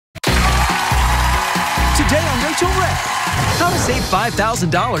Rachael Ray. How to save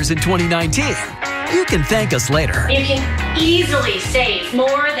 $5,000 in 2019. You can thank us later. You can easily save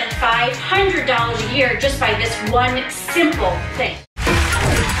more than $500 a year just by this one simple thing.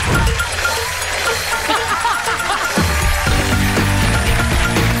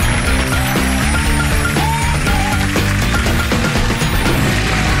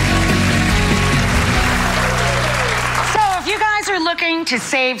 Looking to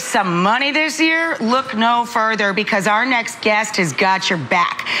save some money this year? Look no further, because our next guest has got your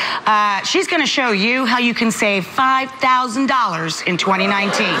back. She's going to show you how you can save $5,000 in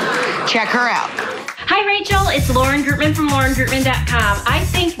 2019. Check her out. Hi, Rachel. It's Lauren Greutman from LaurenGreutman.com. I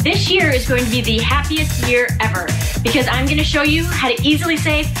think this year is going to be the happiest year ever because I'm going to show you how to easily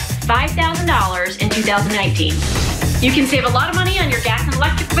save $5,000 in 2019. You can save a lot of money on your gas and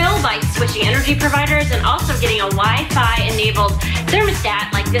electric bill by switching energy providers and also getting a Wi-Fi enabled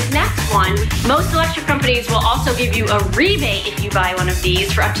thermostat like this next one. Most electric companies will also give you a rebate if you buy one of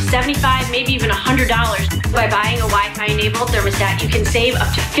these for up to $75, maybe even $100. By buying a Wi-Fi enabled thermostat, you can save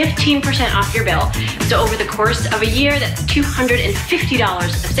up to 15% off your bill. So over the course of a year, that's $250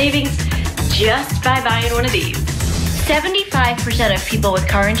 of savings just by buying one of these. 75% of people with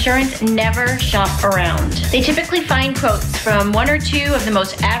car insurance never shop around. They typically find quotes from one or two of the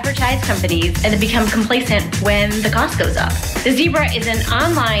most advertised companies and then become complacent when the cost goes up. The Zebra is an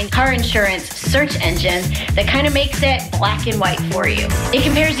online car insurance search engine that kind of makes it black and white for you. It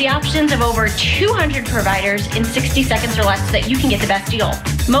compares the options of over 200 providers in 60 seconds or less so that you can get the best deal.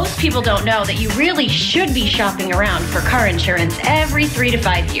 Most people don't know that you really should be shopping around for car insurance every 3 to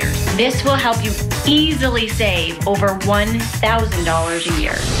 5 years. This will help you easily save over $1,000 a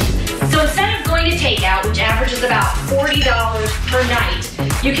year. So instead of going to takeout, which averages about $40 per night,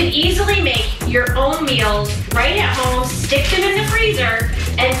 you can easily make your own meals right at home, stick them in the freezer,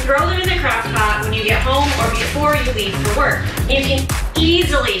 and throw them in the crock pot when you get home or before you leave for work. You can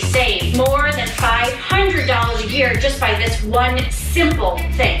easily save more than $500 a year just by this one simple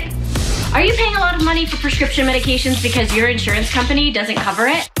thing. Are you paying a lot of money for prescription medications because your insurance company doesn't cover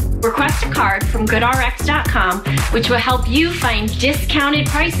it? Request a card from GoodRx.com, which will help you find discounted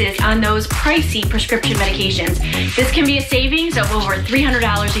prices on those pricey prescription medications. This can be a savings of over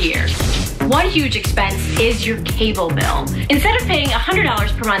 $300 a year. One huge expense is your cable bill. Instead of paying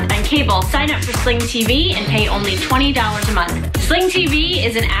 $100 per month on cable, sign up for Sling TV and pay only $20 a month. Sling TV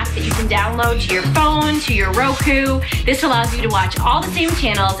is an app that you can download to your phone, to your Roku. This allows you to watch all the same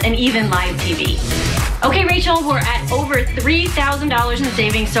channels and even live TV. Okay, Rachel, we're at over $3,000 in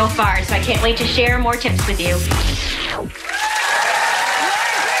savings so far, so I can't wait to share more tips with you.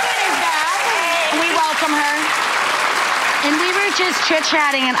 We welcome her. And we were just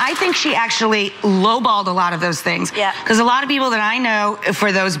chit-chatting, and I think she actually lowballed a lot of those things. Yeah. Because a lot of people that I know,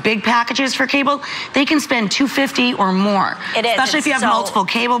 for those big packages for cable, they can spend $250 or more. It is. Especially if you have multiple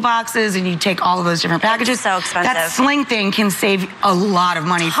cable boxes and you take all of those different packages. It's so expensive. That Sling thing can save a lot of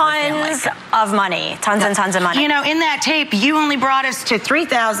money for a family. Tons of money. Tons and tons of money. You know, in that tape, you only brought us to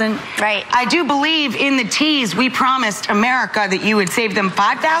 $3,000. Right. I do believe in the tease we promised America that you would save them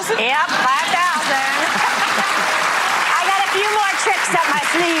 $5,000. Yep, $5,000. Few more tricks up my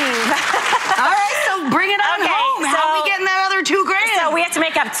sleeve. All right, so bring it on home. How are we getting that other $2,000? So we have to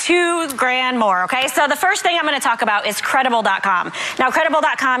make up $2,000 more, okay? So the first thing I'm going to talk about is Credible.com. Now,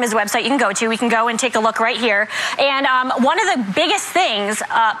 Credible.com is a website you can go to. We can go and take a look right here. And one of the biggest things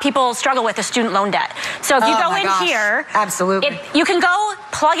people struggle with is student loan debt. So if you go in here, absolutely, you can go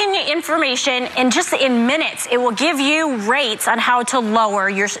plug in your information, and just in minutes, it will give you rates on how to lower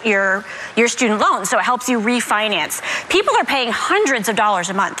your student loan. So it helps you refinance. People are paying hundreds of dollars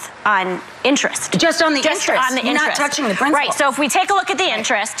a month on interest. Just on the interest. On the interest. Not touching the principal. Right. So if we take a look at the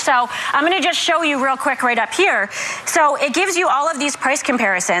interest, so I'm going to just show you real quick right up here. So it gives you all of these price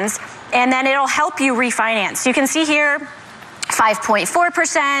comparisons, and then it'll help you refinance. So you can see here,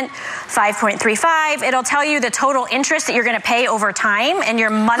 5.4%, 5.35. It'll tell you the total interest that you're going to pay over time and your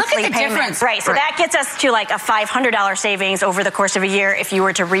monthly payment. Difference. Right. So that gets us to like a $500 savings over the course of a year if you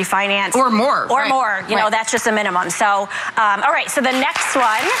were to refinance. Or more. Or more. You know, that's just a minimum. So, all right. So the next one,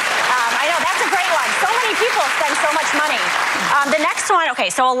 I know that's a great one. So many people spend so much money. The next one, okay,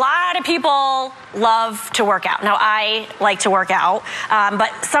 so a lot of people love to work out. Now, I like to work out,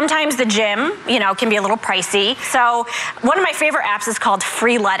 but sometimes the gym, you know, can be a little pricey. So one of my favorite apps is called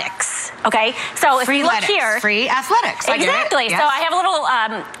Freeletics. Okay, so if you look here, free athletics. Exactly. Yes. So I have a little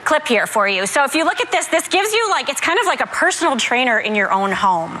clip here for you. So if you look at this, this gives you like, it's kind of like a personal trainer in your own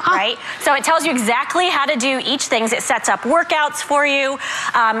home, right? So it tells you exactly how to do each thing. It sets up workouts for you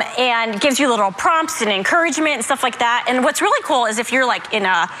and gives you little prompts and encouragement and stuff like that. And what's really cool is if you're like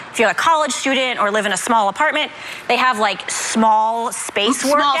if you're a college student or live in a small apartment, they have like small space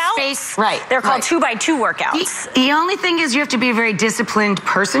workouts. Right. They're called 2x2 workouts. The only thing is you have to be a very disciplined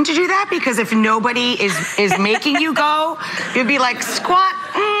person to do that, because if nobody is making you go, you'd be like, squat,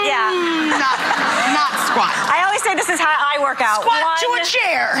 not squat. I always say this is how I work out. Squat 1, to a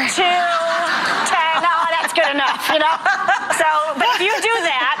chair. 2, 10. No, that's good enough, you know? So, but if you do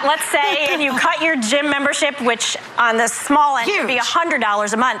that, let's say, and you cut your gym membership, which on the small end would be $100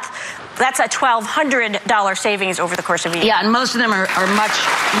 a month, that's a $1,200 savings over the course of a year. Yeah, and most of them are much,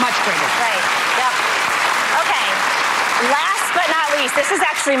 much greater. Right, yep. Okay, last but not least, this is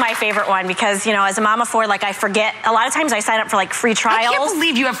actually my favorite one because, you know, as a mom of 4, like I forget, a lot of times I sign up for like free trials. I can't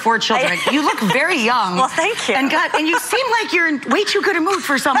believe you have 4 children. You look very young. Well, thank you. And you seem like you're in way too good a mood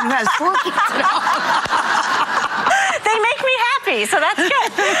for someone who has 4 kids at home. They make me happy, so that's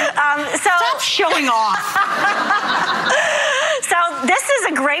good. Stop showing off. So this is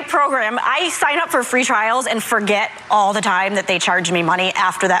a great program. I sign up for free trials and forget all the time that they charge me money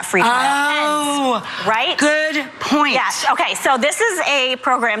after that free trial ends. Right? Good point. Yes. Okay, so this is a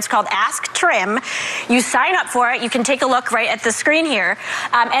program. It's called Ask Trim. You sign up for it. You can take a look right at the screen here.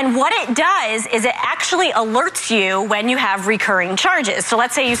 And what it does is it actually alerts you when you have recurring charges. So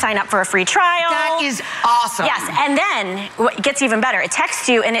let's say you sign up for a free trial. That is awesome. Yes, and then what gets even better, it texts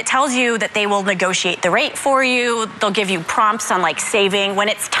you and it tells you that they will negotiate the rate for you. They'll give you prompts on like saving when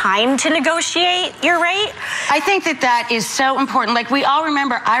it's time to negotiate your rate. I think that is so important. Like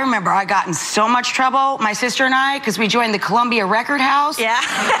I remember I got in so much trouble, my sister and I, because we joined the Columbia Record House. Yeah.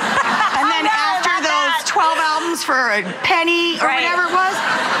 And then after those 12 albums for a penny or whatever it was,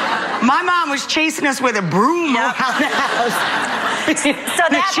 my mom was chasing us with a broom around the house. So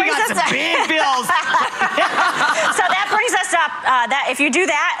that she got some big bills. So that brings us up, that if you do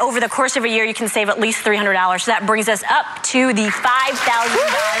that over the course of a year, you can save at least $300. So that brings us up to the $5,000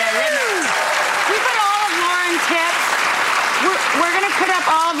 limit. We put all of Lauren's tips. We're going to put up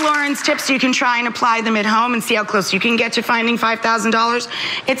all of Lauren's tips so you can try and apply them at home and see how close you can get to finding $5,000.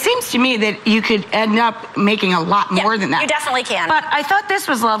 It seems to me that you could end up making a lot more than that. You definitely can. But I thought this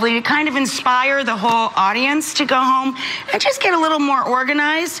was lovely to kind of inspire the whole audience to go home and just get a little more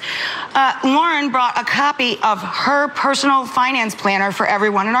organized. Lauren brought a copy of her personal finance planner for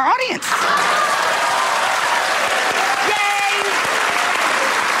everyone in our audience.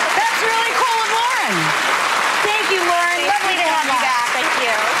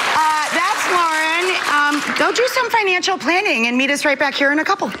 Go do some financial planning and meet us right back here in a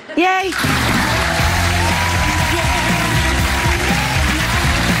couple. Yay.